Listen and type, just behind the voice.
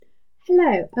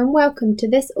Hello and welcome to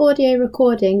this audio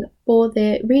recording for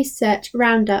the Research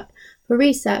Roundup for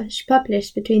research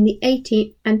published between the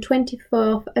 18th and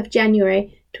 24th of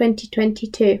January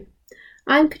 2022.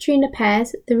 I'm Katrina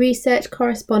Pears, the research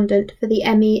correspondent for the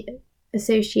ME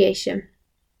Association.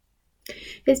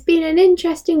 It's been an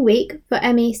interesting week for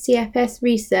ME CFS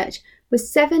research with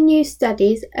 7 new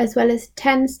studies as well as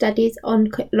 10 studies on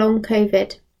long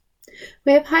COVID.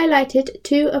 We have highlighted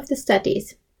 2 of the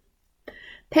studies.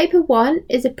 Paper 1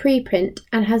 is a preprint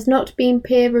and has not been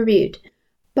peer-reviewed,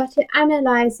 but it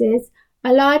analyses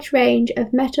a large range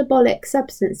of metabolic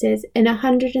substances in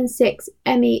 106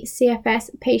 ME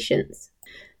CFS patients.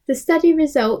 The study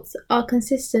results are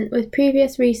consistent with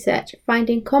previous research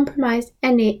finding compromised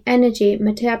energy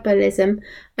metabolism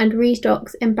and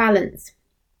redox imbalance.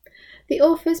 The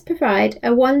authors provide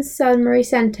a one summary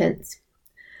sentence.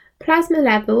 Plasma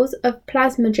levels of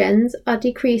plasmogens are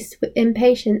decreased in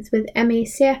patients with ME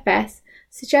CFS,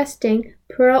 suggesting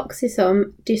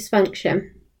peroxisome dysfunction.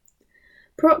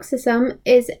 Peroxisome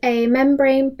is a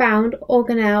membrane-bound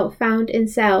organelle found in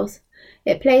cells.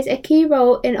 It plays a key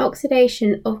role in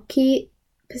oxidation of key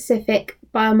specific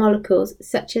biomolecules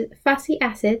such as fatty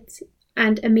acids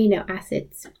and amino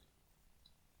acids.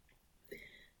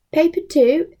 Paper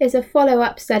 2 is a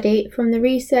follow-up study from the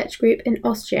research group in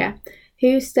Austria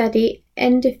who study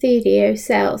endothelial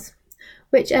cells,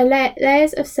 which are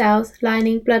layers of cells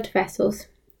lining blood vessels.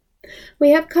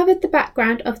 We have covered the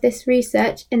background of this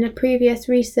research in a previous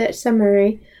research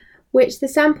summary, which the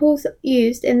samples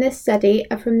used in this study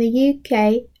are from the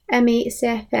UK ME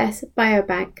CFS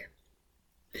Biobank.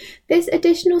 This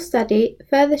additional study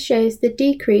further shows the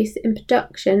decrease in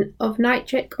production of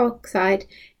nitric oxide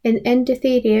in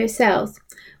endothelial cells,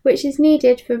 which is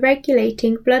needed for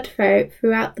regulating blood flow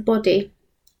throughout the body.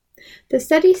 The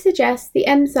study suggests the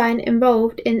enzyme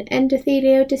involved in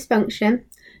endothelial dysfunction,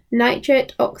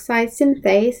 nitric oxide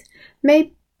synthase,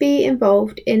 may be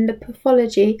involved in the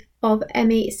pathology of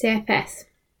ME CFS.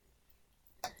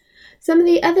 Some of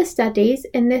the other studies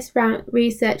in this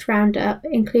research roundup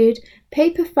include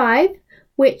Paper 5,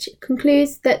 which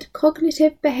concludes that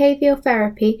cognitive behavioural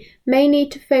therapy may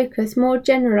need to focus more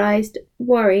generalised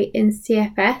worry in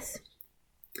CFS.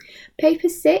 Paper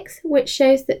 6, which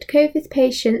shows that COVID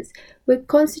patients with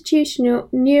constitutional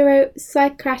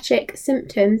neuropsychiatric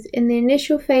symptoms in the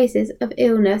initial phases of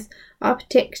illness are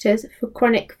predictors for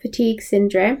chronic fatigue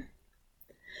syndrome.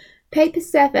 Paper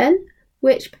 7,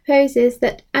 which proposes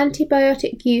that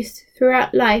antibiotic use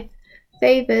throughout life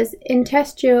favours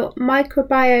intestinal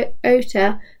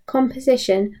microbiota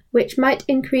composition, which might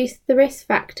increase the risk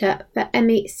factor for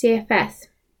ME CFS.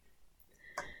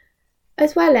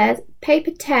 As well as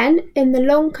Paper 10 in the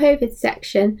Long Covid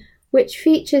section, which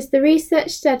features the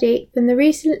research study from the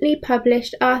recently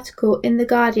published article in The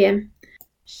Guardian,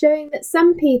 showing that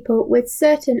some people with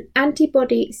certain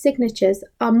antibody signatures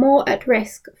are more at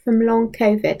risk from long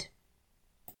COVID.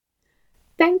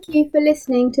 Thank you for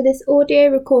listening to this audio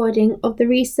recording of the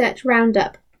Research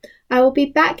Roundup. I will be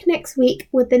back next week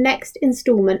with the next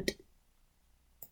instalment.